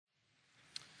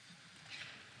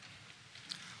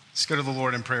Let's go to the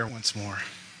Lord in prayer once more.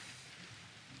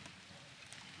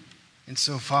 And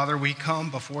so, Father, we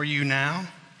come before you now,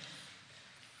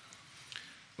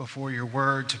 before your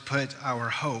word, to put our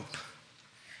hope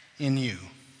in you.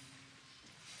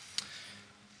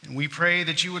 And we pray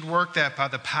that you would work that by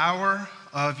the power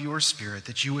of your Spirit,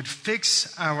 that you would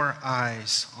fix our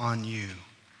eyes on you.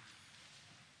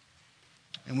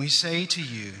 And we say to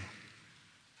you,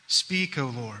 speak, O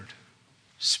Lord,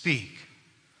 speak,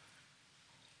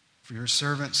 for your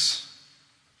servants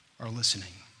are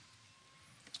listening.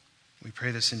 We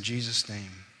pray this in Jesus'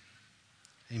 name.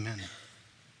 Amen.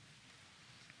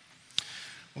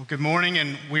 Well, good morning,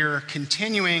 and we're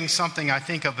continuing something I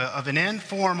think of an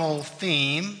informal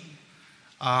theme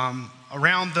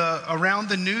around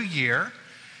the new year.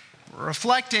 We're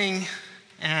reflecting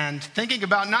and thinking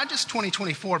about not just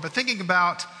 2024, but thinking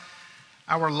about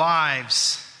our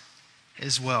lives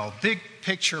as well. Big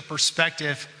picture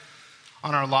perspective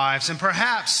on our lives. And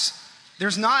perhaps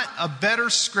there's not a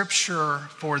better scripture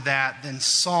for that than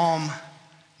Psalm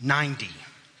 90.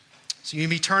 So you can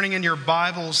be turning in your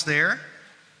Bibles there.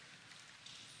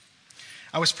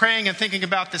 I was praying and thinking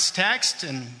about this text,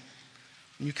 and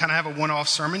when you kind of have a one-off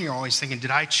sermon, you're always thinking,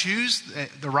 did I choose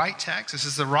the right text? This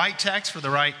is the right text for the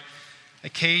right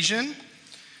occasion.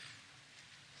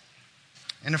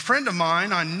 And a friend of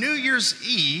mine on New Year's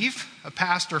Eve, a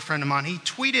pastor friend of mine, he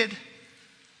tweeted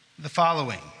the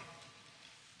following.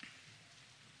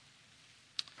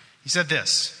 He said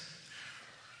this: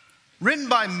 written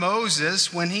by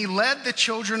Moses when he led the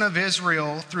children of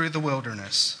Israel through the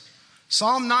wilderness,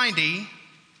 Psalm 90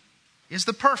 is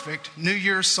the perfect New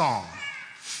Year's psalm.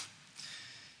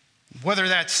 Whether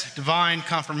that's divine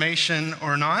confirmation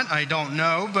or not, I don't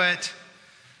know, but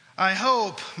I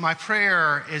hope, my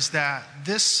prayer is that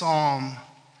this psalm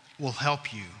will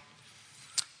help you,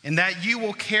 and that you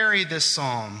will carry this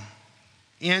psalm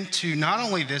into not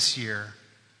only this year,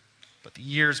 but the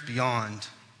years beyond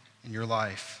in your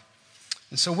life.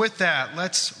 And so with that,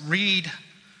 let's read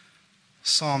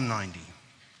Psalm 90.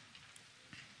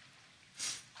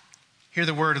 Hear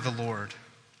the word of the Lord.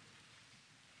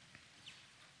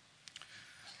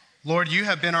 Lord, you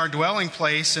have been our dwelling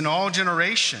place in all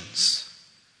generations.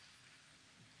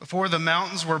 Before the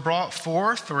mountains were brought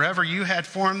forth, or ever you had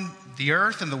formed the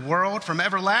earth and the world, from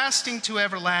everlasting to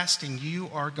everlasting, you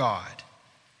are God.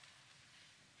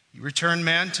 You return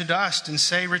man to dust and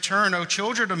say, return, O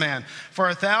children of man, for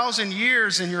 1,000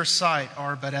 years in your sight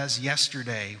are but as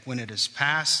yesterday when it is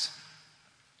past,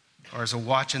 or as a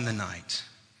watch in the night.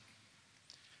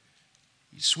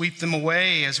 You sweep them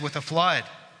away as with a flood.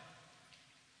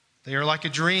 They are like a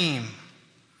dream,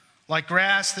 like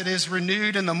grass that is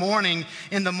renewed in the morning.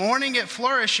 In the morning it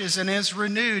flourishes and is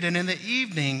renewed, and in the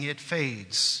evening it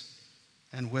fades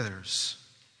and withers.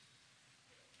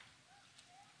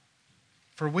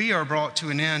 For we are brought to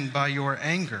an end by your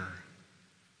anger,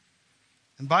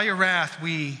 and by your wrath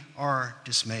we are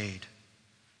dismayed.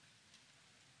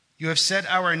 You have set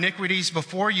our iniquities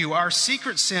before you, our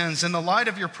secret sins in the light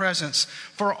of your presence.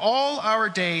 For all our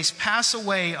days pass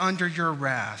away under your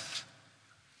wrath.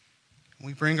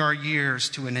 We bring our years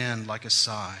to an end like a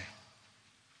sigh.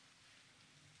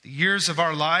 The years of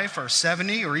our life are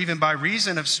 70, or even by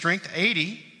reason of strength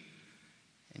 80,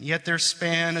 and yet their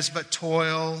span is but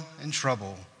toil and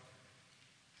trouble,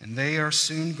 and they are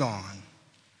soon gone,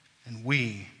 and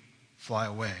we fly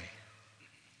away.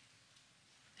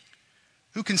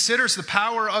 Who considers the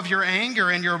power of your anger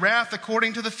and your wrath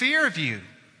according to the fear of you?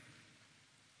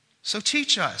 So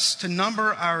teach us to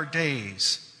number our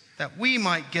days, that we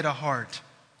might get a heart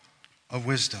of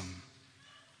wisdom.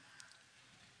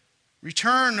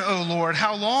 Return, O Lord,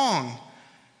 how long?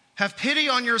 Have pity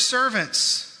on your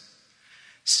servants.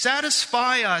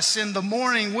 Satisfy us in the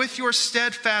morning with your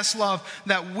steadfast love,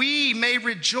 that we may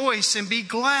rejoice and be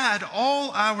glad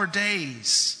all our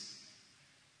days.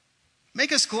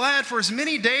 Make us glad for as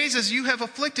many days as you have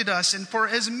afflicted us, and for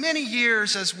as many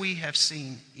years as we have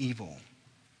seen evil.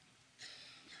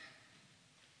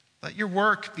 Let your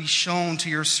work be shown to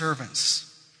your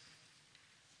servants,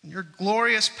 and your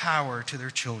glorious power to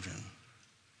their children.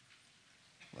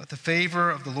 Let the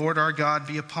favor of the Lord our God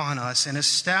be upon us, and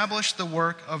establish the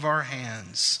work of our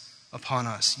hands upon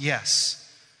us.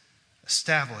 Yes,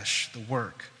 establish the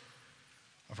work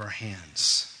of our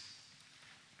hands.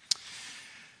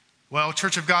 Well,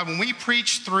 Church of God, when we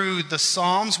preach through the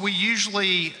Psalms, we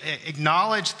usually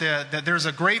acknowledge that there's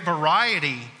a great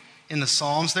variety in the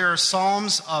Psalms. There are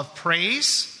Psalms of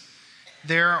praise.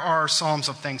 There are Psalms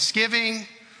of thanksgiving.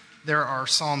 There are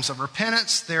Psalms of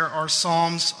repentance. There are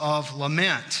Psalms of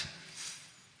lament.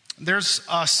 There's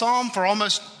a psalm for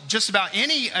almost just about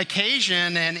any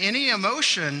occasion and any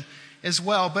emotion as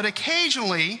well. But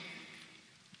occasionally,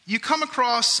 you come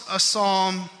across a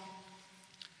psalm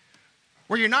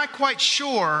where you're not quite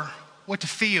sure what to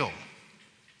feel.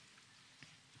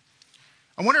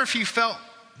 I wonder if you felt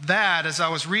that as I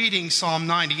was reading Psalm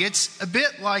 90. It's a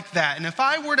bit like that. And if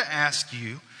I were to ask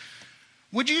you,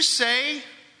 would you say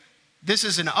this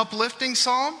is an uplifting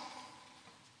psalm?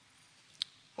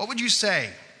 What would you say?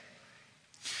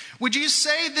 Would you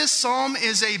say this psalm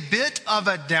is a bit of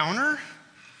a downer?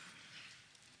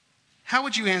 How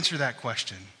would you answer that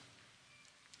question?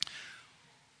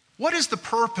 What is the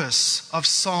purpose of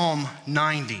Psalm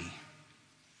 90?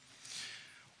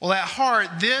 Well, at heart,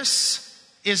 this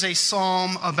is a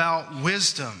psalm about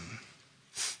wisdom.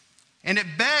 And it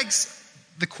begs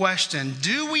the question,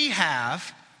 do we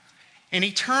have an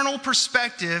eternal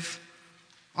perspective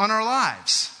on our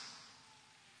lives?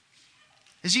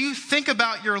 As you think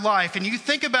about your life and you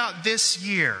think about this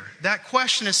year, that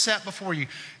question is set before you.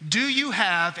 Do you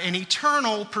have an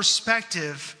eternal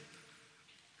perspective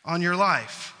on your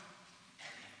life?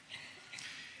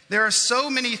 There are so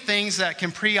many things that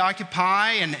can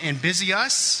preoccupy and busy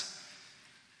us,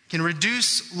 can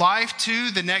reduce life to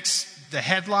the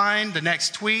headline, the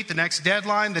next tweet, the next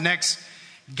deadline, the next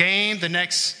game, the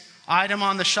next item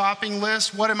on the shopping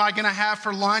list. What am I going to have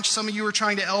for lunch? Some of you are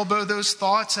trying to elbow those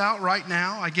thoughts out right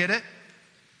now. I get it.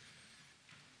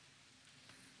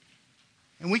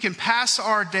 And we can pass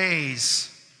our days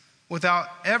without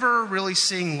ever really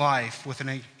seeing life with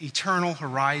an eternal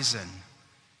horizon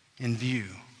in view.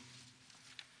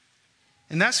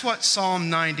 And that's what Psalm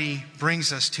 90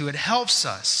 brings us to. It helps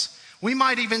us. We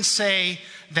might even say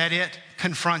that it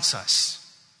confronts us.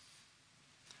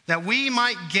 That we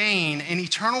might gain an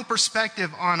eternal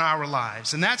perspective on our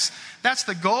lives. And that's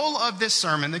the goal of this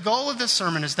sermon. The goal of this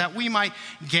sermon is that we might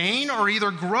gain or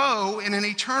either grow in an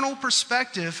eternal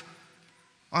perspective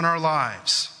on our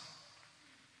lives.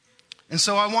 And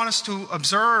so I want us to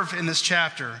observe in this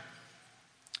chapter,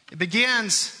 it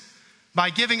begins by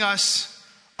giving us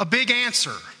a big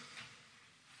answer.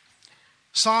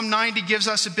 Psalm 90 gives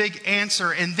us a big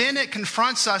answer, and then it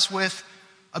confronts us with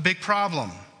a big problem.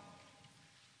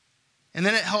 And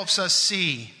then it helps us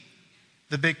see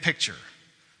the big picture.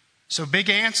 So big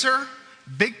answer,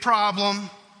 big problem,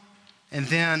 and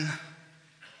then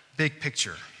big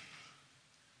picture.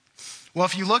 Well,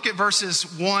 if you look at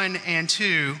verses 1 and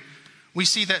 2, we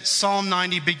see that Psalm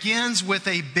 90 begins with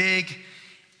a big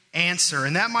answer.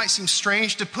 And that might seem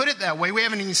strange to put it that way. We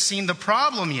haven't even seen the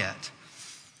problem yet.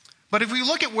 But if we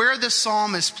look at where this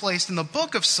psalm is placed in the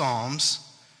book of Psalms,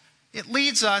 it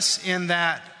leads us in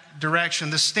that direction.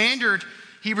 The standard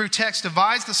Hebrew text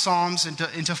divides the Psalms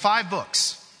into 5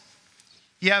 books.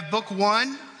 You have book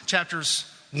 1, chapters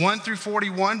 1 through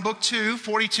 41, book 2,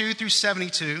 42 through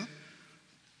 72,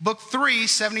 book 3,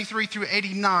 73 through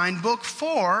 89, book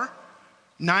 4,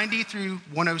 90 through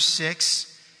 106,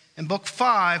 and book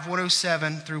 5,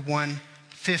 107 through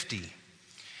 150.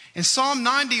 And Psalm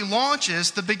 90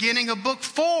 launches the beginning of book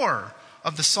 4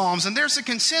 of the Psalms. And there's a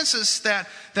consensus that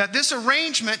this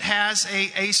arrangement has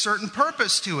a certain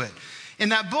purpose to it.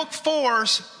 And that book 4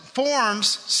 forms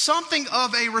something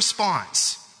of a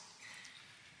response.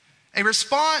 A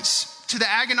response to the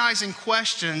agonizing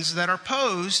questions that are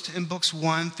posed in books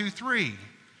 1 through 3.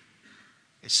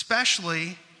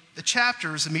 Especially the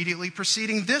chapters immediately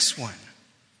preceding this one.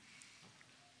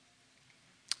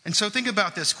 And so think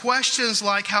about this. Questions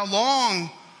like, how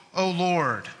long, O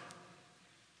Lord?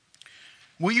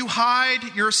 Will you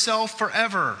hide yourself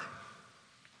forever?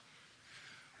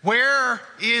 Where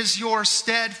is your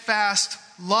steadfast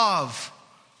love,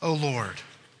 O Lord?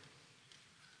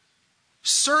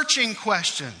 Searching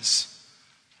questions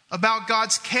about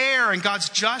God's care and God's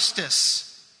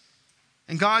justice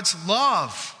and God's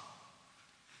love.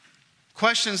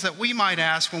 Questions that we might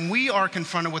ask when we are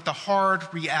confronted with the hard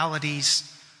realities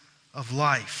of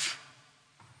life.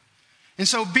 And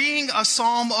so, being a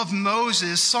psalm of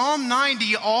Moses, Psalm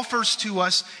 90 offers to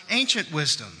us ancient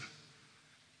wisdom.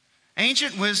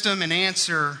 Ancient wisdom in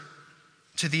answer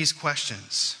to these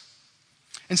questions.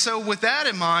 And so, with that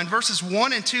in mind, verses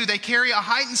 1 and 2, they carry a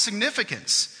heightened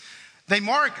significance. They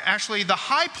mark actually the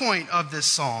high point of this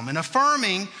psalm in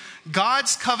affirming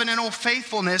God's covenantal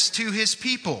faithfulness to his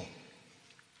people.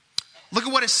 Look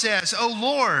at what it says. O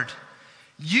Lord,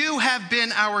 you have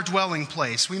been our dwelling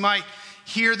place. We might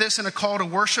hear this in a call to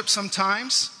worship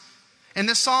sometimes. And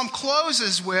this psalm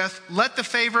closes with, let the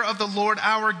favor of the Lord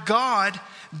our God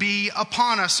be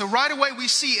upon us. So right away we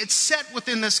see it's set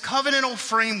within this covenantal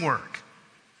framework.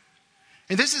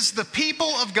 And this is the people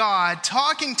of God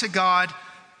talking to God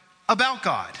about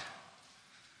God.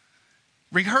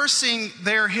 rehearsing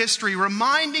their history,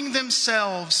 reminding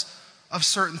themselves of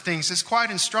certain things. It's quite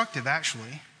instructive,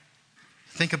 actually.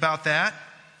 Think about that.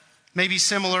 Maybe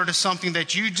similar to something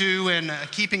that you do in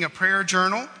keeping a prayer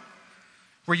journal,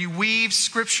 where you weave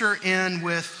Scripture in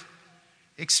with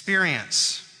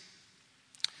experience.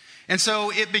 And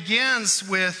so it begins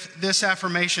with this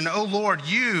affirmation, "O Lord,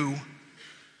 you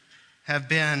have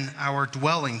been our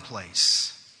dwelling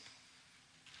place."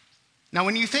 Now,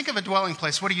 when you think of a dwelling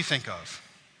place, what do you think of?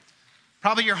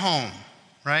 Probably your home,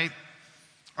 right?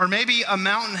 Or maybe a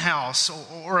mountain house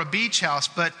or a beach house.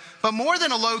 But more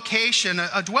than a location,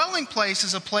 a dwelling place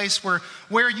is a place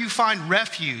where you find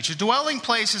refuge. A dwelling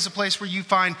place is a place where you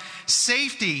find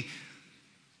safety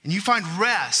and you find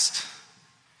rest.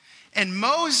 And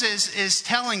Moses is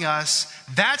telling us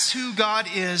that's who God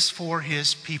is for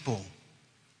his people.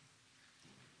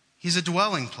 He's a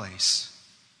dwelling place.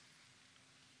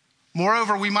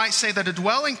 Moreover, we might say that a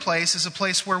dwelling place is a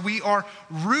place where we are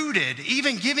rooted,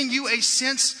 even giving you a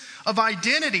sense of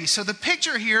identity. So the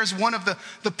picture here is one of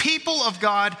the people of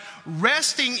God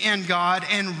resting in God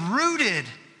and rooted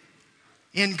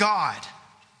in God.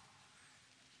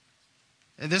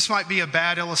 And this might be a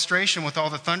bad illustration with all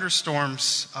the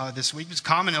thunderstorms this week. It's a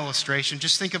common illustration.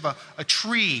 Just think of a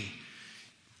tree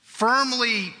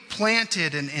firmly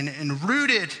planted and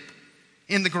rooted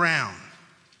in the ground.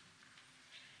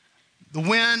 The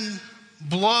wind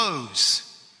blows,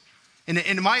 and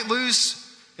it might lose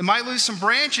some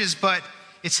branches, but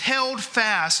it's held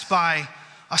fast by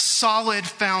a solid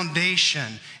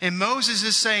foundation. And Moses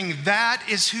is saying that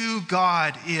is who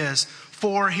God is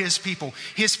for his people.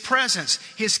 His presence,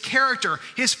 his character,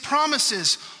 his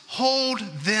promises hold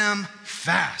them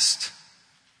fast.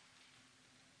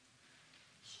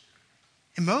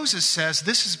 And Moses says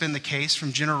this has been the case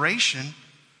from generation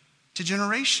to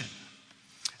generation.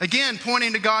 Again,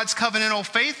 pointing to God's covenantal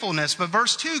faithfulness, but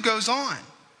verse 2 goes on.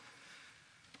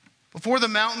 Before the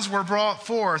mountains were brought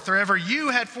forth, or ever you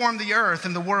had formed the earth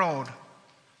and the world,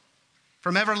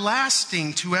 from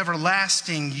everlasting to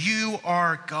everlasting, you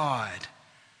are God.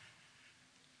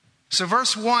 So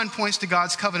verse 1 points to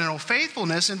God's covenantal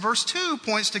faithfulness, and verse 2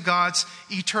 points to God's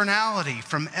eternality.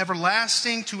 From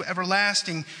everlasting to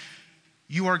everlasting,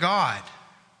 you are God.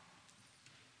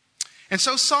 And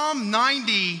so Psalm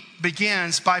 90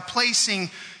 begins by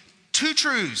placing two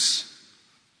truths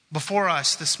before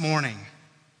us this morning.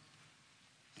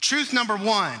 Truth number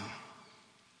 1,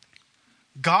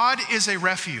 God is a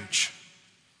refuge.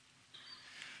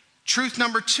 Truth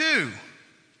number 2,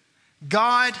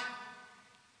 God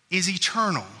is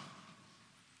eternal.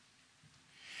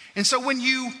 And so when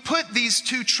you put these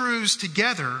two truths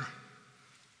together,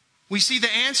 we see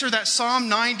the answer that Psalm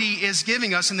 90 is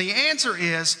giving us, and the answer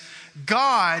is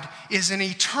God is an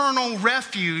eternal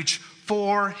refuge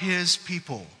for his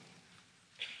people.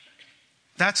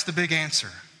 That's the big answer.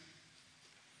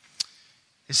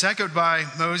 It's echoed by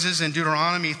Moses in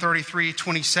Deuteronomy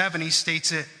 33:27. He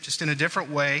states it just in a different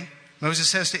way. Moses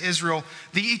says to Israel,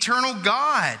 "The eternal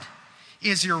God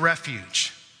is your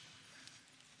refuge."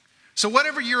 So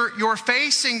whatever you're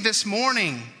facing this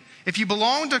morning, if you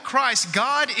belong to Christ,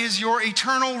 God is your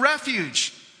eternal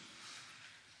refuge.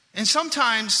 And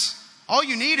sometimes all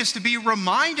you need is to be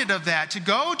reminded of that, to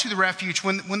go to the refuge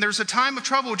when there's a time of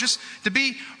trouble, just to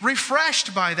be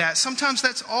refreshed by that. Sometimes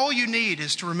that's all you need,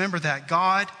 is to remember that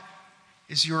God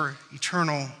is your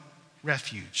eternal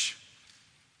refuge.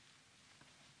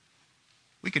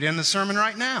 We could end the sermon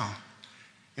right now,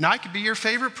 and I could be your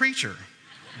favorite preacher.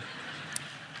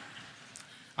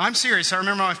 I'm serious. I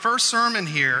remember my first sermon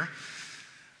here.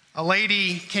 A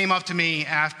lady came up to me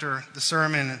after the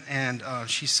sermon, and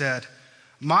she said,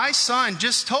 "My son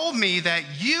just told me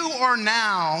that you are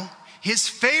now his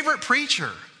favorite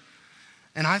preacher."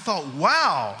 And I thought,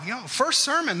 wow, first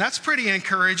sermon, that's pretty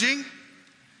encouraging.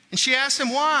 And she asked him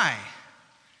why.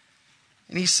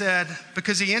 And he said,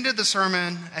 because he ended the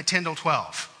sermon at 10 till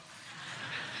 12.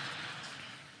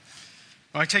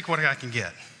 Well, I take what I can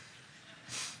get.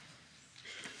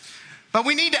 But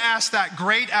we need to ask that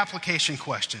great application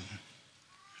question.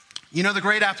 The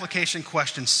great application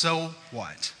question, so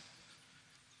what?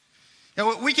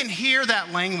 We can hear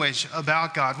that language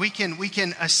about God. We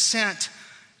can assent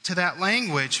to that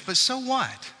language, but so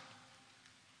what?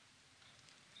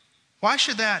 Why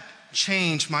should that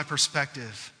change my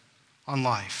perspective on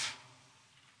life?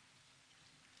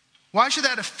 Why should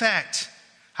that affect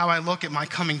how I look at my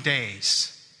coming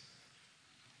days?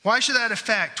 Why should that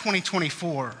affect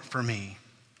 2024 for me?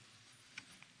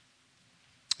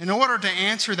 In order to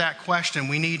answer that question,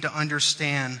 we need to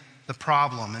understand the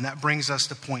problem, and that brings us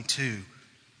to point 2,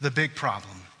 the big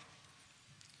problem.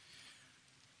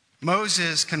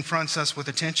 Moses confronts us with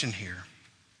attention here.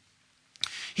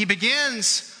 He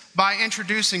begins by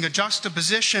introducing a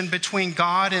juxtaposition between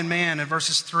God and man in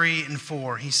verses 3 and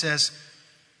 4. He says,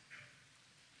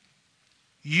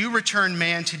 "You return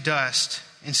man to dust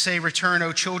and say, 'Return,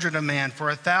 O children of man, for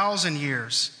 1,000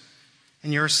 years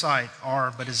in your sight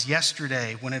are but as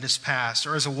yesterday when it is past,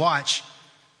 or as a watch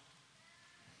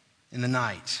in the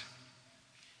night.'"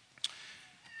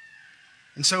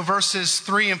 And so verses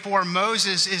 3 and 4,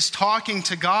 Moses is talking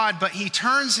to God, but he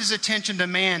turns his attention to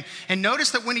man. And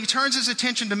notice that when he turns his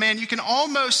attention to man, you can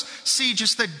almost see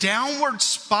just the downward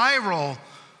spiral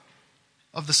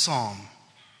of the psalm.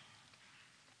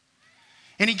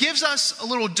 And he gives us a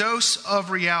little dose of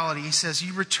reality. He says,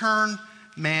 "You return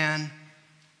man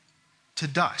to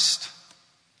dust."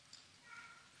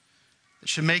 It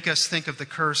should make us think of the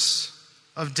curse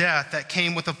of death that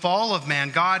came with the fall of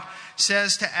man. God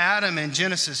says to Adam in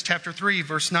Genesis chapter 3,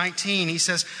 verse 19, he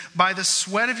says, "By the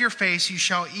sweat of your face you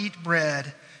shall eat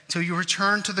bread till you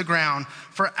return to the ground,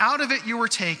 for out of it you were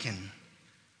taken,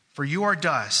 for you are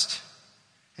dust,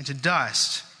 and to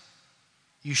dust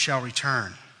you shall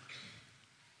return."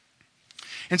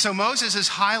 And so Moses is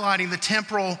highlighting the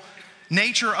temporal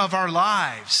nature of our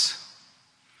lives.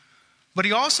 But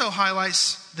he also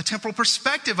highlights the temporal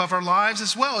perspective of our lives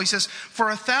as well. He says, "For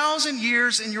 1,000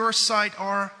 years in your sight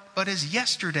are but as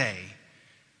yesterday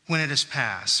when it is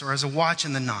past, or as a watch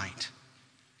in the night."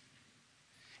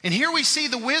 And here we see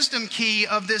the wisdom key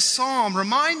of this psalm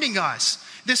reminding us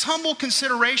this humble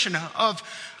consideration of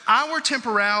our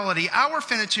temporality, our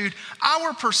finitude,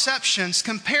 our perceptions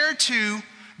compared to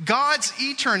God's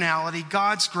eternality,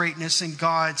 God's greatness, and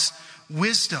God's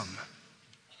wisdom.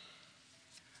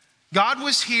 God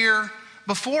was here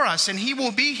before us, and he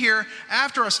will be here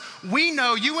after us. We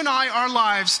know, you and I, our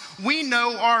lives, we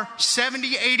know our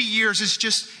 70, 80 years is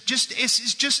just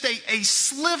a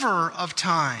sliver of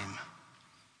time.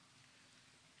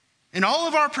 And all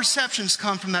of our perceptions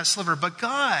come from that sliver, but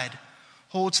God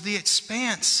holds the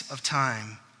expanse of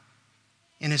time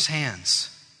in his hands.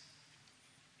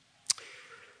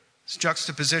 This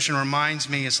juxtaposition reminds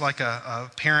me, it's like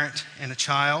a parent and a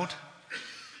child.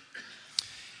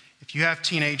 If you have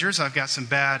teenagers, I've got some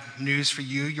bad news for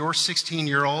you. Your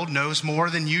 16-year-old knows more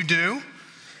than you do.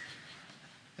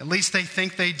 At least they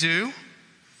think they do.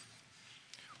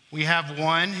 We have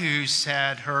one who's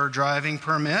had her driving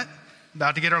permit,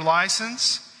 about to get her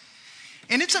license.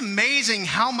 And it's amazing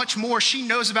how much more she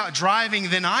knows about driving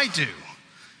than I do.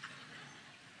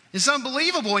 It's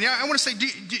unbelievable. And I want to say,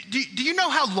 do you know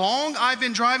how long I've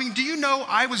been driving? Do you know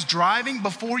I was driving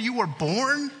before you were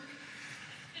born?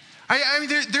 I mean,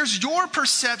 there's your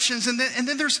perceptions, and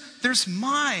then there's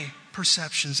my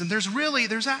perceptions, and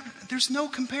there's no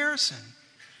comparison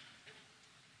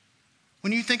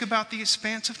when you think about the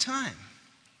expanse of time.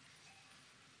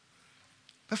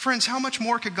 But friends, how much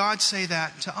more could God say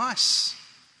that to us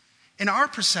in our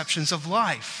perceptions of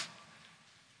life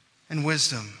and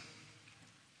wisdom?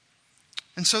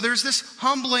 And so there's this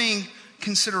humbling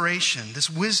consideration, this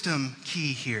wisdom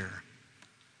key here.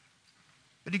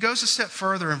 But he goes a step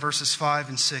further in verses 5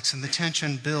 and 6, and the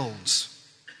tension builds.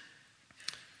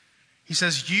 He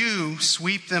says, "You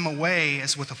sweep them away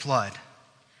as with a flood.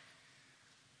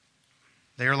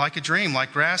 They are like a dream,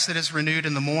 like grass that is renewed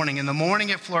in the morning. In the morning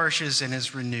it flourishes and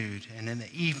is renewed, and in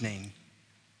the evening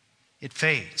it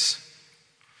fades."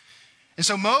 And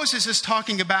so Moses is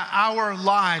talking about our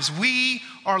lives. We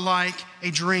are like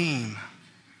a dream.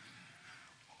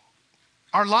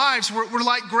 Our lives, we're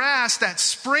like grass that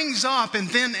springs up and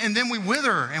then we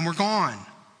wither and we're gone,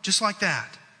 just like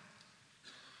that.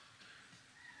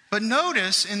 But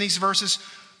notice in these verses,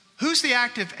 who's the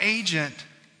active agent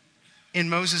in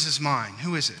Moses' mind?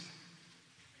 Who is it?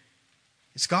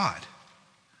 It's God.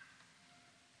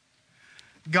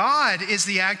 God is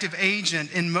the active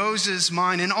agent in Moses'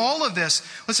 mind in all of this.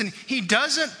 Listen, he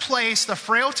doesn't place the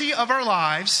frailty of our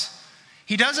lives,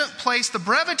 he doesn't place the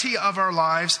brevity of our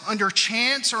lives under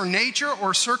chance or nature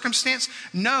or circumstance.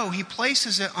 No, he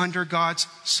places it under God's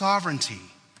sovereignty.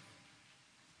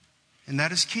 And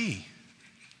that is key.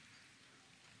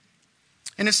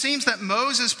 And it seems that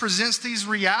Moses presents these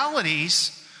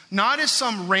realities not as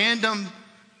some random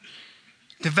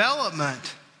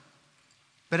development,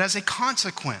 but as a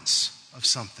consequence of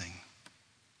something.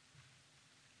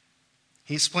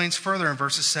 He explains further in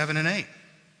verses 7 and 8.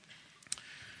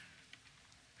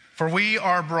 "For we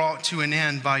are brought to an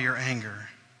end by your anger,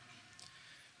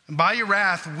 and by your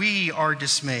wrath we are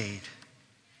dismayed.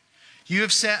 You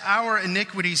have set our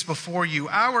iniquities before you,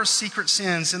 our secret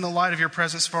sins in the light of your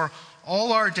presence, for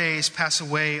all our days pass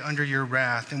away under your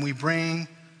wrath, and we bring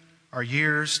our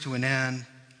years to an end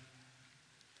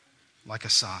like a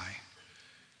sigh.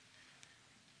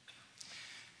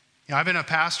 I've been a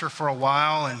pastor for a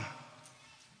while and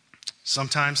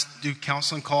sometimes do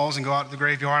counseling calls and go out to the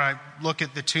graveyard. I look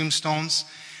at the tombstones.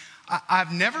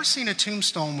 I've never seen a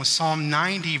tombstone with Psalm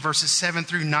 90 verses 7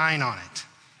 through 9 on it.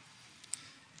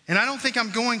 And I don't think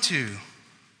I'm going to.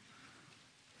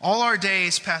 All our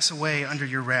days pass away under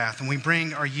your wrath, and we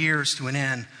bring our years to an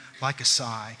end like a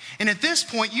sigh. And at this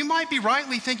point, you might be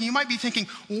thinking,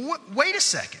 wait a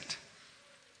second.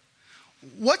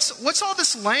 What's all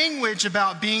this language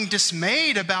about being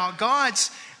dismayed about God's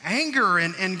anger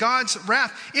and God's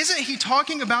wrath? Isn't he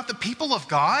talking about the people of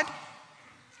God?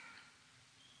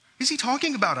 Is he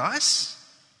talking about us?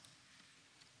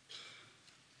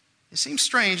 It seems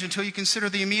strange until you consider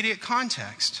the immediate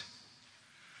context.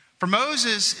 For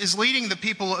Moses is leading the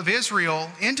people of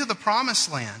Israel into the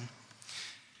promised land.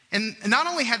 And not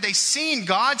only had they seen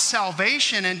God's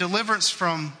salvation and deliverance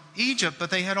from Egypt, but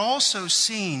they had also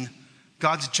seen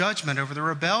God's judgment over the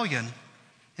rebellion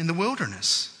in the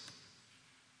wilderness.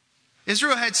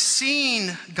 Israel had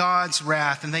seen God's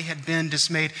wrath and they had been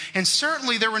dismayed. And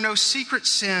certainly there were no secret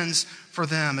sins for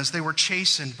them as they were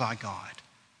chastened by God.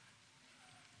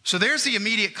 So there's the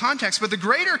immediate context. But the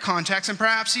greater context, and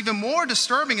perhaps even more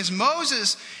disturbing, is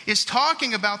Moses is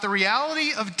talking about the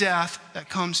reality of death that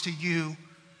comes to you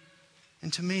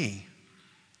and to me.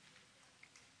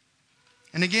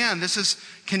 And again, this is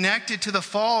connected to the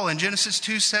fall in Genesis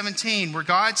 2:17, where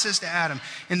God says to Adam,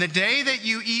 "In the day that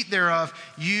you eat thereof,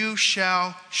 you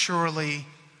shall surely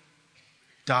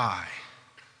die."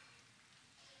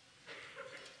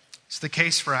 It's the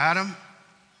case for Adam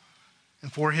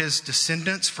and for his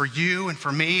descendants, for you and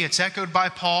for me. It's echoed by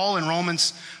Paul in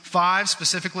Romans 5,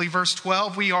 specifically verse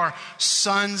 12. We are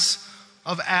sons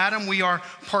of Adam. We are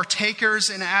partakers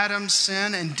in Adam's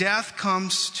sin, and death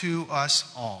comes to us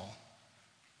all.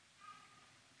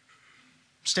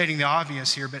 Stating the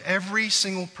obvious here, but every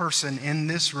single person in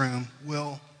this room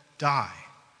will die.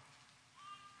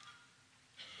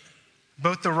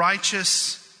 Both the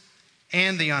righteous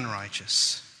and the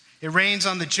unrighteous. It rains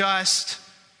on the just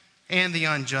and the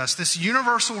unjust. This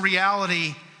universal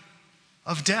reality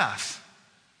of death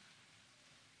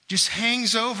just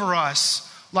hangs over us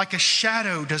like a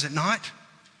shadow, does it not?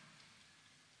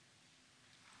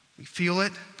 We feel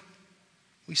it.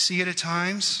 We see it at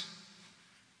times.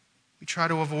 We try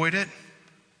to avoid it.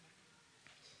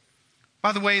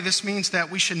 By the way, this means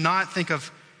that we should not think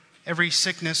of every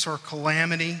sickness or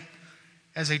calamity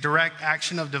as a direct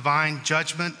action of divine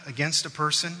judgment against a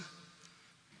person.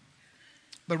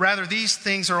 But rather, these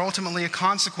things are ultimately a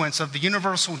consequence of the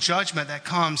universal judgment that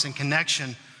comes in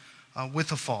connection with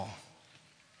the fall.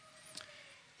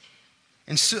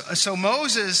 And so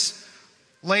Moses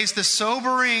lays the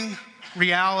sobering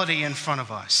reality in front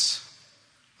of us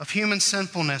of human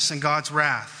sinfulness and God's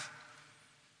wrath,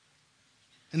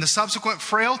 and the subsequent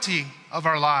frailty of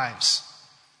our lives,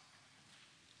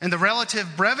 and the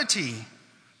relative brevity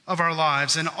of our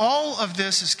lives. And all of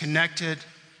this is connected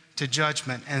to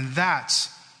judgment, and that's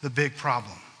the big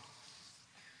problem.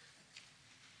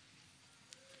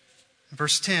 In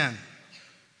verse 10,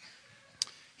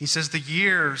 he says, "The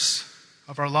years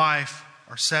of our life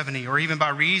are 70, or even by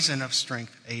reason of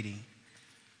strength, 80.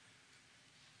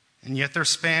 And yet their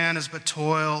span is but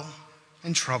toil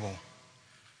and trouble.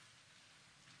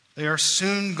 They are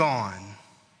soon gone,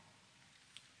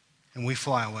 and we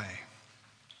fly away."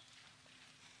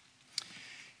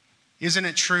 Isn't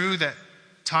it true that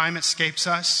time escapes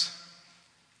us?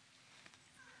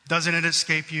 Doesn't it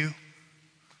escape you?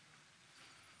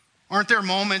 Aren't there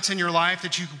moments in your life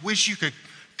that you wish you could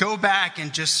go back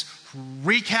and just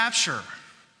recapture?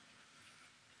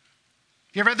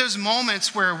 You ever had those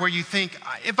moments where you think,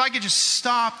 if I could just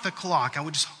stop the clock, I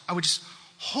would just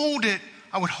hold it.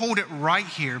 I would hold it right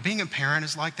here. Being a parent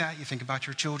is like that. You think about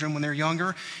your children when they're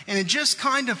younger, and it just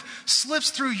kind of slips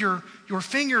through your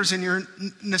fingers, and you're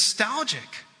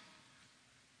nostalgic.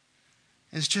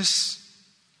 It just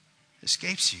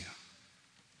escapes you.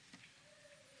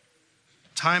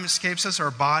 Time escapes us.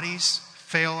 Our bodies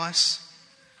fail us.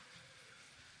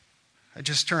 I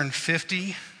just turned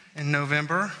 50 in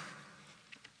November.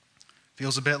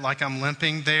 Feels a bit like I'm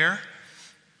limping there.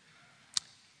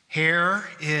 Hair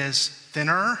is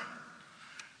thinner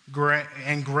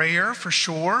and grayer for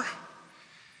sure.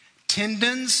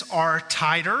 Tendons are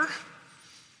tighter.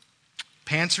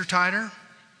 Pants are tighter.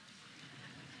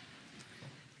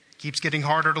 Keeps getting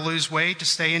harder to lose weight, to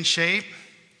stay in shape.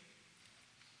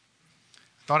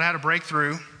 Thought I had a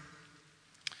breakthrough.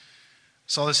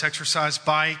 Saw this exercise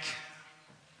bike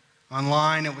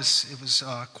online. It was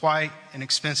quite an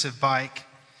expensive bike.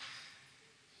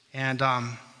 And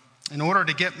in order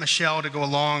to get Michelle to go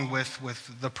along with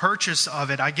the purchase of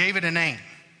it, I gave it a name.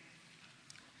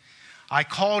 I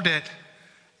called it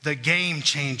the Game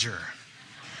Changer.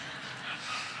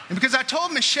 And because I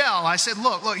told Michelle, I said,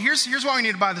 look, here's why we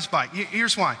need to buy this bike.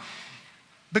 Here's why.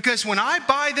 Because when I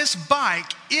buy this bike,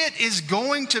 it is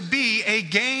going to be a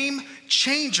game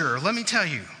changer. Let me tell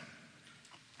you.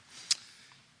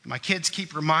 My kids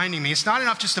keep reminding me, it's not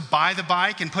enough just to buy the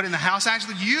bike and put it in the house,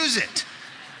 actually use it.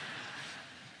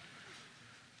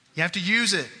 You have to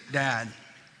use it, Dad.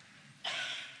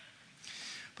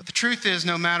 But the truth is,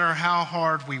 no matter how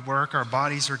hard we work, our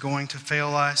bodies are going to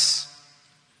fail us.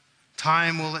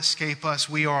 Time will escape us.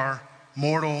 We are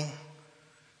mortal.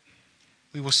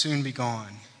 We will soon be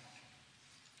gone.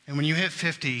 And when you hit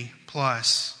 50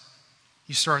 plus,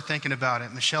 you start thinking about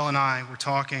it. Michelle and I were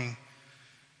talking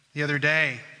the other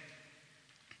day,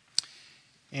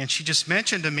 and she just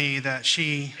mentioned to me that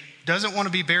she doesn't want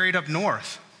to be buried up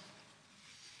north.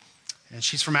 And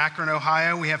she's from Akron,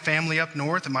 Ohio. We have family up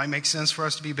north. It might make sense for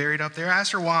us to be buried up there. I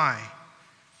asked her why.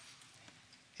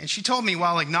 And she told me,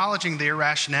 while acknowledging the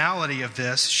irrationality of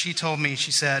this, she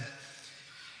said,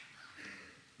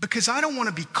 because I don't want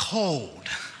to be cold.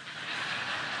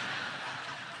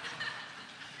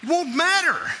 It won't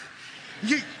matter.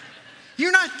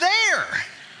 You're not there.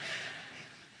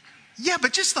 Yeah,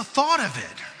 but just the thought of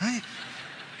it, right?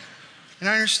 And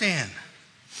I understand.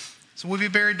 So we'll be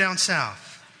buried down south.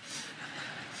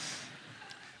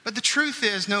 But the truth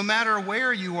is, no matter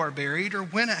where you are buried or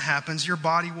when it happens, your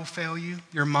body will fail you.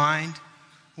 Your mind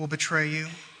will betray you.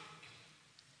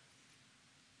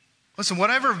 Listen,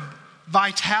 whatever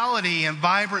vitality and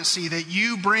vibrancy that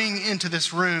you bring into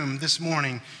this room this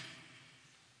morning,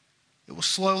 it will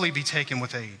slowly be taken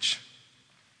with age.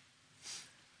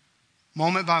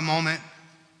 Moment by moment,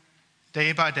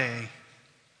 day by day,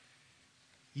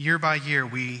 year by year,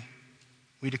 we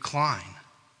decline.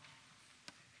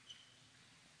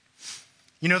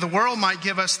 You know, the world might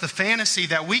give us the fantasy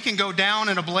that we can go down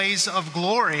in a blaze of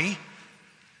glory,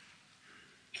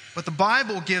 but the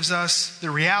Bible gives us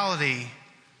the reality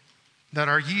that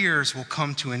our years will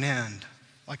come to an end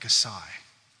like a sigh.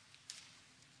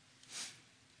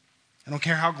 I don't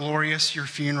care how glorious your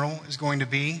funeral is going to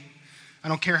be. I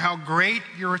don't care how great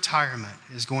your retirement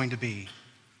is going to be.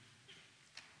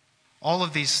 All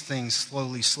of these things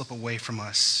slowly slip away from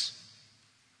us.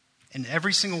 And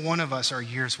every single one of us, our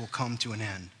years will come to an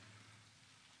end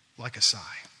like a sigh.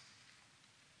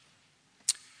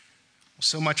 Well,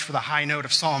 so much for the high note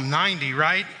of Psalm 90,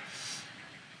 right?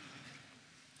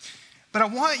 But I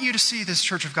want you to see this,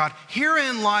 Church of God.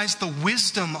 Herein lies the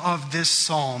wisdom of this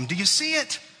psalm. Do you see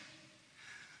it?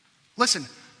 Listen,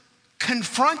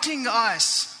 confronting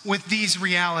us with these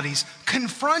realities,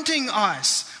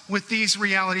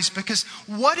 because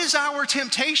what is our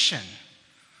temptation?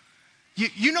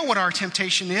 You know what our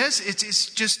temptation is. It's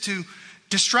just to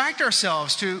distract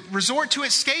ourselves, to resort to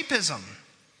escapism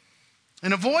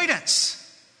and avoidance.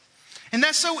 And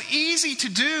that's so easy to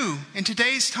do in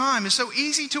today's time. It's so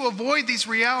easy to avoid these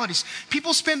realities.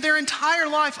 People spend their entire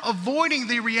life avoiding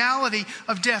the reality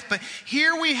of death. But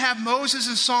here we have Moses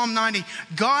in Psalm 90,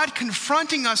 God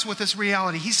confronting us with this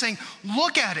reality. He's saying,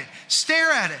 look at it,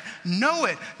 stare at it, know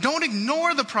it, don't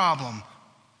ignore the problem.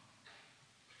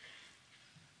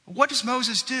 What does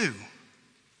Moses do?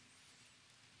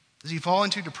 Does he fall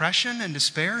into depression and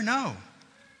despair? No.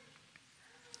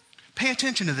 Pay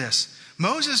attention to this.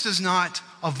 Moses does not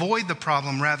avoid the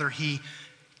problem, rather he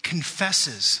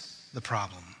confesses the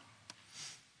problem.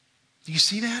 Do you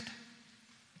see that?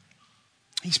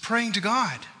 He's praying to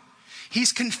God.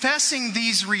 He's confessing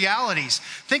these realities.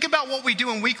 Think about what we do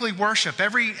in weekly worship.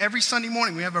 Every Sunday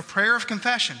morning we have a prayer of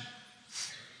confession.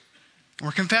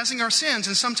 We're confessing our sins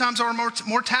and sometimes our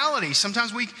mortality.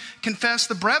 Sometimes we confess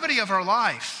the brevity of our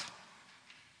life.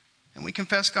 And we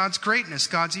confess God's greatness,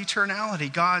 God's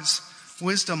eternality, God's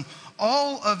wisdom,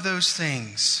 all of those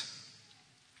things.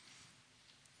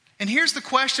 And here's the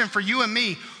question for you and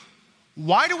me.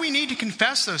 Why do we need to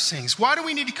confess those things? Why do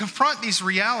we need to confront these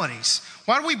realities?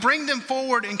 Why do we bring them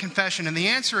forward in confession? And the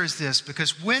answer is this: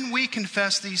 because when we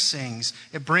confess these things,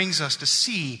 it brings us to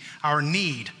see our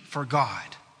need for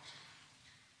God.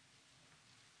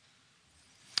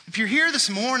 If you're here this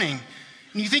morning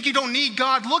and you think you don't need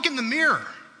God, look in the mirror.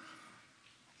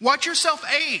 Watch yourself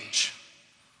age.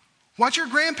 Watch your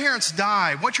grandparents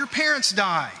die. Watch your parents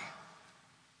die.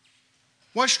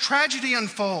 Watch tragedy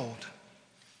unfold.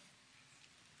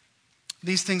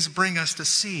 These things bring us to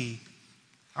see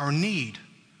our need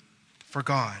for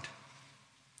God.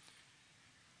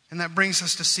 And that brings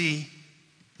us to see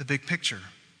the big picture.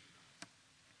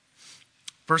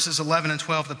 Verses 11 and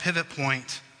 12, the pivot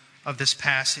point of this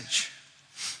passage.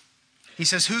 He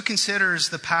says, "Who considers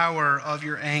the power of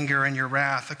your anger and your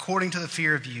wrath according to the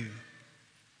fear of you?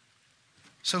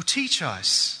 So teach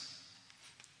us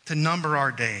to number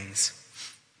our days,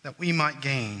 that we might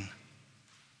gain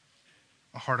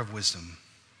a heart of wisdom."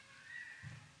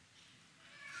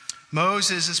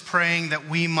 Moses is praying that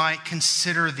we might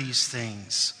consider these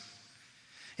things.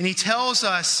 And he tells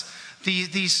us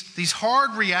these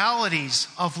hard realities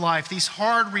of life,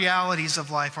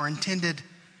 are intended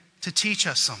to teach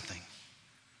us something.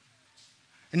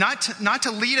 And not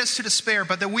to lead us to despair,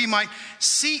 but that we might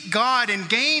seek God and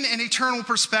gain an eternal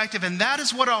perspective. And that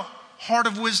is what a heart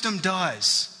of wisdom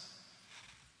does.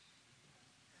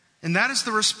 And that is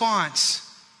the response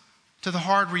to the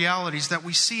hard realities that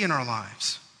we see in our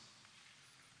lives.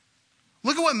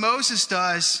 Look at what Moses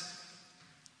does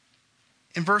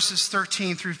in verses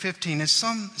 13 through 15. It's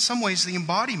some ways the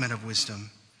embodiment of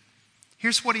wisdom.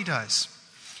 Here's what he does.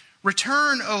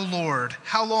 "Return, O Lord,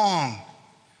 how long?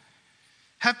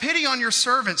 Have pity on your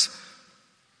servants.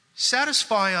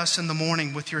 Satisfy us in the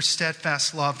morning with your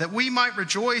steadfast love, that we might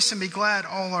rejoice and be glad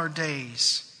all our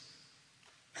days.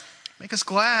 Make us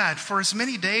glad for as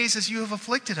many days as you have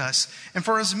afflicted us, and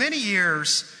for as many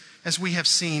years as we have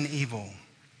seen evil.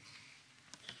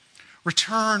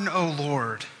 Return, O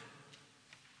Lord.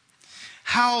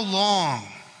 How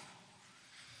long?"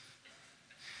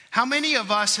 How many of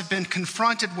us have been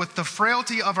confronted with the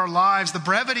frailty of our lives, the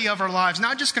brevity of our lives,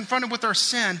 not just confronted with our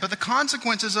sin, but the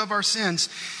consequences of our sins.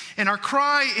 And our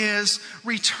cry is,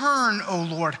 "Return, O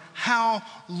Lord, how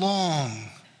long?"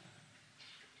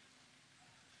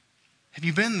 Have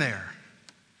you been there?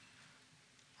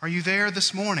 Are you there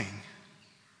this morning?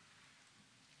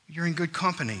 You're in good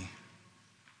company.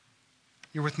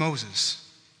 You're with Moses.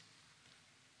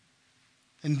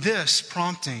 And this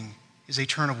prompting is a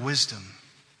turn of wisdom.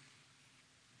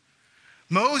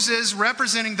 Moses,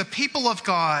 representing the people of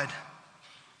God,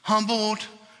 humbled,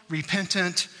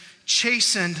 repentant,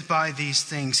 chastened by these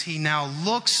things, he now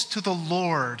looks to the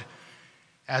Lord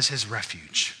as his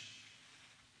refuge.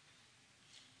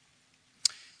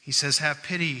 He says, "Have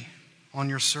pity on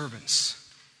your servants."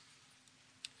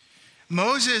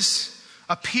 Moses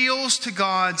appeals to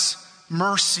God's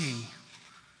mercy.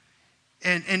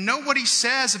 And note what he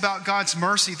says about God's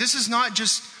mercy. This is not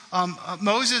just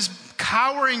Moses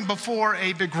cowering before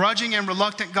a begrudging and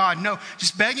reluctant God. No,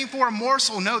 just begging for a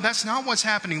morsel. No, that's not what's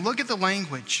happening. Look at the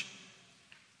language.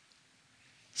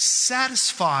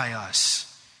 "Satisfy us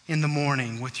in the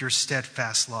morning with your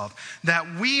steadfast love,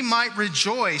 that we might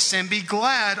rejoice and be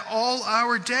glad all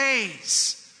our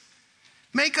days.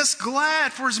 Make us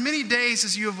glad for as many days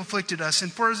as you have afflicted us,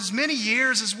 and for as many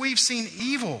years as we've seen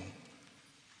evil."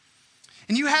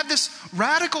 And you have this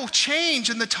radical change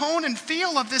in the tone and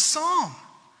feel of this psalm.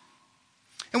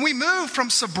 And we move from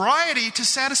sobriety to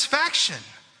satisfaction.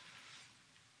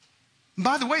 And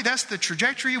by the way, that's the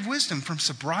trajectory of wisdom, from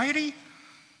sobriety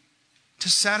to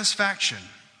satisfaction.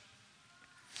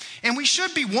 And we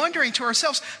should be wondering to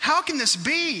ourselves, how can this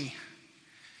be?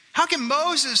 How can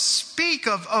Moses speak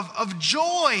of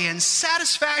joy and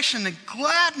satisfaction and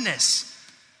gladness,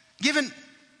 given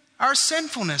our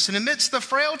sinfulness and amidst the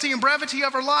frailty and brevity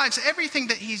of our lives, everything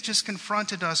that he's just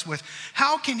confronted us with?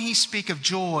 How can he speak of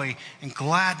joy and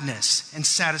gladness and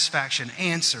satisfaction?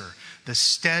 Answer: the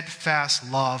steadfast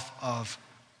love of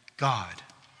God.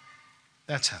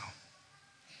 That's how.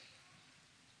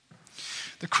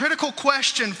 The critical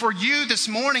question for you this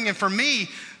morning and for me,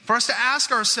 for us to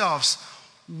ask ourselves,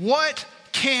 what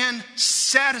can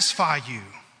satisfy you?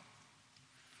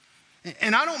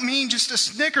 And I don't mean just a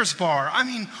Snickers bar. I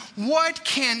mean, what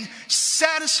can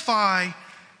satisfy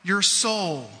your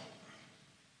soul?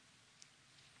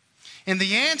 And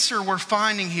the answer we're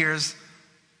finding here is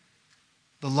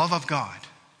the love of God.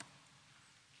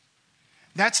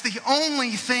 That's the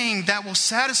only thing that will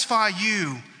satisfy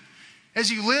you as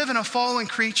you live in a fallen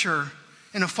creature,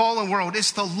 in a fallen world.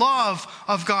 It's the love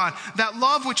of God. That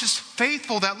love which is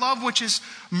faithful, that love which is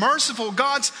merciful,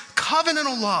 God's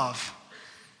covenantal love.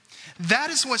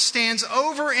 That is what stands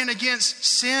over and against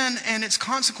sin and its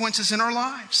consequences in our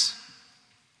lives.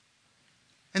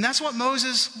 And that's what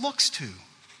Moses looks to.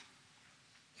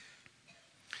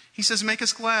 He says, "Make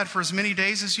us glad for as many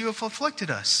days as you have afflicted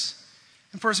us,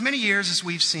 and for as many years as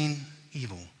we've seen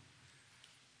evil."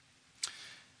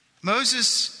 Moses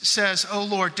says, "O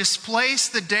Lord, displace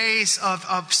the days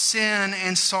of sin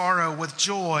and sorrow with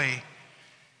joy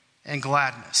and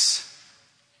gladness."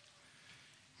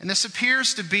 And this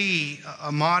appears to be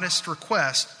a modest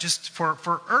request just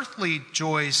for earthly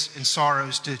joys and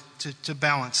sorrows to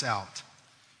balance out.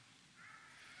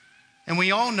 And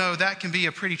we all know that can be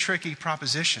a pretty tricky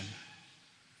proposition.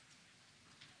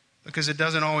 because it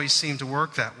doesn't always seem to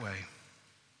work that way.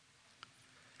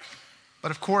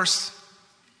 But of course,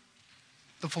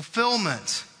 the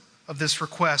fulfillment of this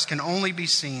request can only be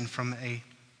seen from an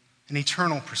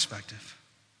eternal perspective.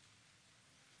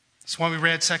 That's why we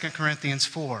read 2 Corinthians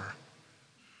 4.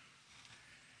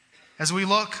 As we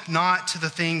look not to the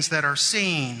things that are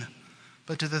seen,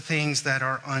 but to the things that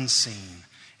are unseen.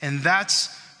 And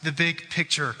that's the big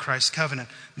picture of Christ's covenant.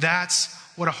 That's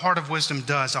what a heart of wisdom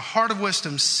does. A heart of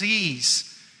wisdom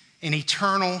sees an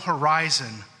eternal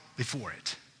horizon before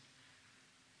it.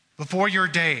 Before your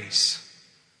days,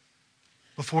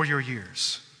 before your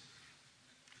years.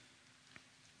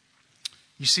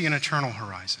 You see an eternal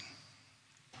horizon.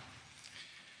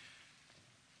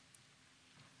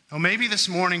 Now, maybe this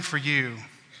morning for you,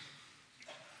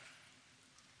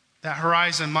 that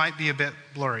horizon might be a bit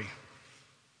blurry.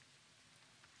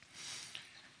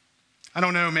 I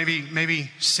don't know, maybe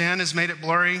sin has made it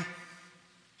blurry.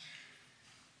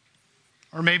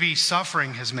 Or maybe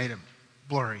suffering has made it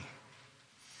blurry.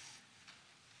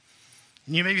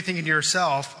 And you may be thinking to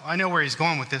yourself, I know where he's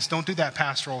going with this. Don't do that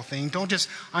pastoral thing.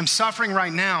 I'm suffering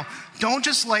right now. Don't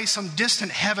just lay some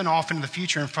distant heaven off into the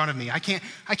future in front of me. I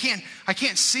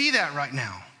can't see that right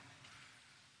now.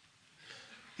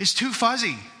 It's too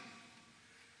fuzzy.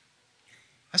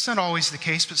 That's not always the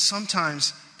case, but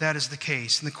sometimes that is the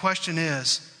case. And the question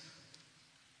is,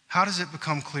 how does it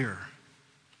become clearer?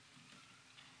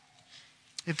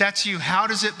 If that's you, how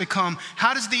does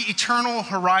the eternal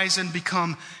horizon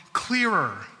become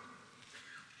clearer?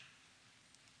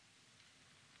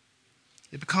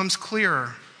 It becomes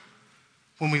clearer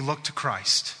when we look to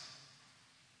Christ.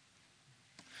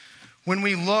 When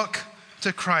we look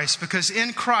to Christ, because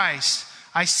in Christ,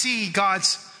 I see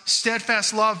God's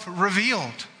steadfast love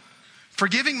revealed,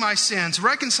 forgiving my sins,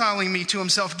 reconciling me to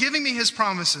himself, giving me his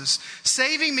promises,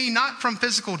 saving me not from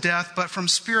physical death, but from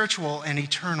spiritual and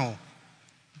eternal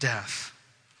death.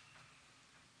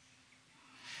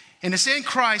 And it's in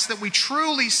Christ that we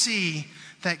truly see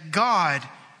that God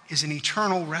is an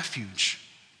eternal refuge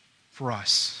for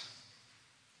us.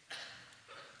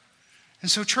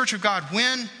 And so, Church of God,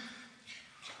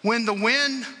 when the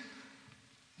wind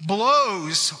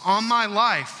blows on my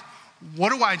life,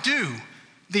 what do?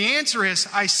 The answer is,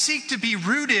 I seek to be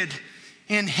rooted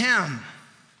in him.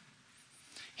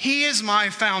 He is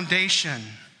my foundation.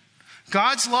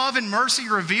 God's love and mercy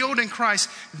revealed in Christ,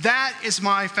 that is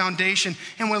my foundation.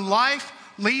 And when life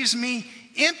leaves me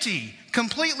empty,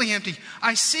 completely empty,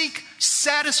 I seek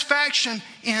satisfaction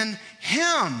in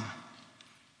him.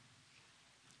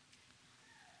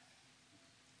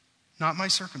 Not my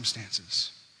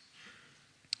circumstances.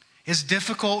 As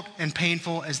difficult and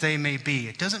painful as they may be,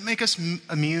 it doesn't make us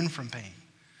immune from pain.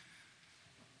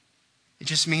 It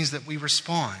just means that we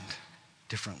respond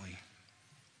differently.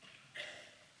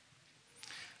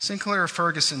 Sinclair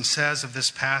Ferguson says of this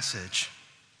passage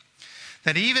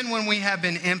that even when we have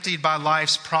been emptied by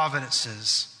life's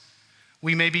providences,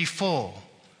 we may be full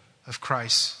of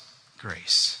Christ's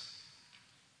grace.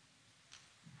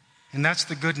 And that's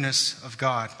the goodness of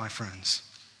God, my friends.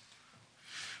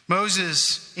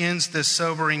 Moses ends this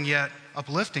sobering yet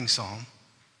uplifting psalm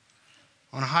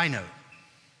on a high note.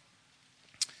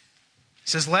 He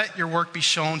says, "Let your work be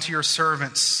shown to your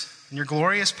servants and your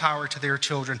glorious power to their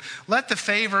children. Let the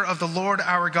favor of the Lord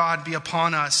our God be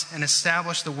upon us and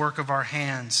establish the work of our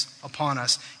hands upon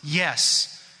us."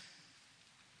 Yes,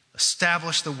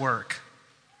 establish the work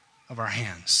of our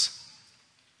hands.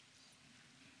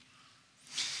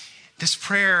 This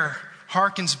prayer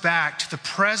harkens back to the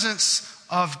presence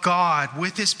of God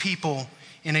with his people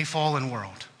in a fallen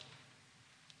world.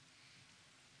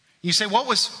 You say, what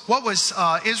was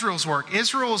Israel's work?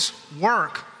 Israel's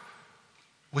work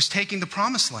was taking the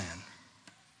promised land.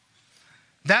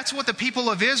 That's what the people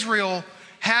of Israel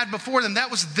had before them.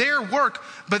 That was their work.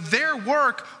 But their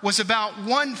work was about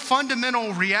one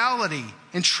fundamental reality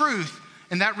and truth.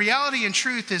 And that reality and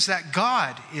truth is that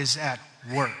God is at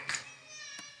work.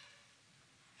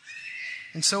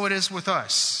 And so it is with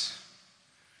us.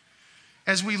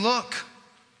 As we look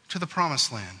to the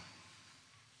promised land,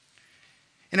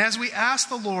 and as we ask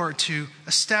the Lord to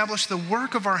establish the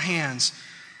work of our hands,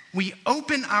 we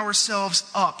open ourselves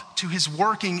up to his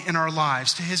working in our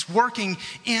lives, to his working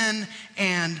in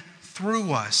and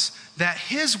through us. That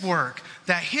his work,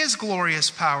 that his glorious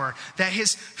power, that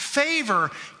his favor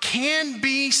can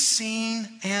be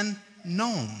seen and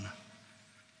known.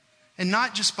 And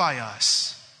not just by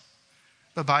us,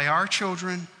 but by our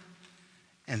children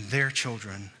and their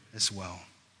children as well.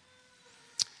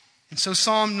 And so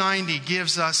Psalm 90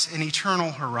 gives us an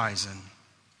eternal horizon.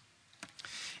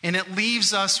 And it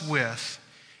leaves us with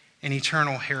an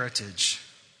eternal heritage.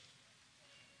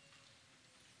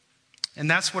 And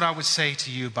that's what I would say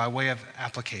to you by way of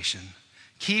application.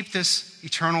 Keep this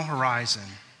eternal horizon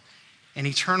and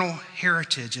eternal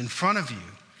heritage in front of you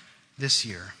this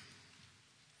year.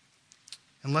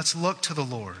 And let's look to the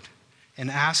Lord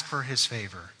and ask for his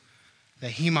favor,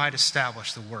 that he might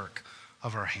establish the work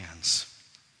of our hands.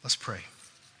 Let's pray.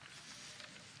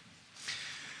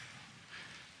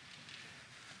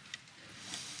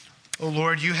 O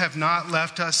Lord, you have not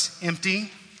left us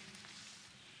empty.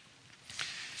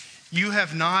 You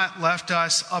have not left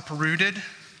us uprooted.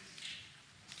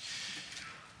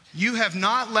 You have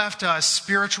not left us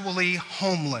spiritually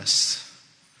homeless,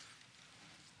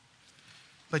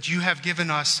 but you have given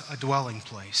us a dwelling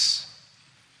place.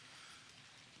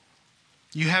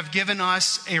 You have given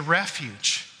us a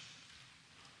refuge.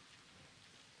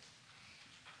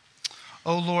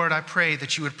 O Lord, I pray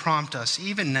that you would prompt us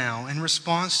even now in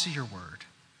response to your word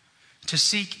to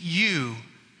seek you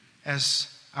as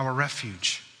our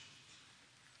refuge.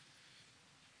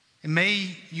 And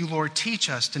may you, Lord, teach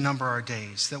us to number our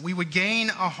days, that we would gain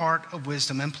a heart of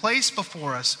wisdom and place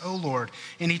before us, O Lord,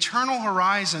 an eternal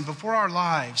horizon before our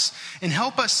lives, and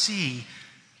help us see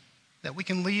that we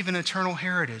can leave an eternal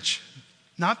heritage,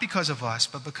 not because of us,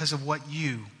 but because of what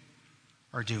you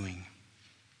are doing.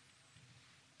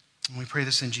 And we pray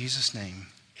this in Jesus' name.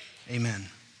 Amen.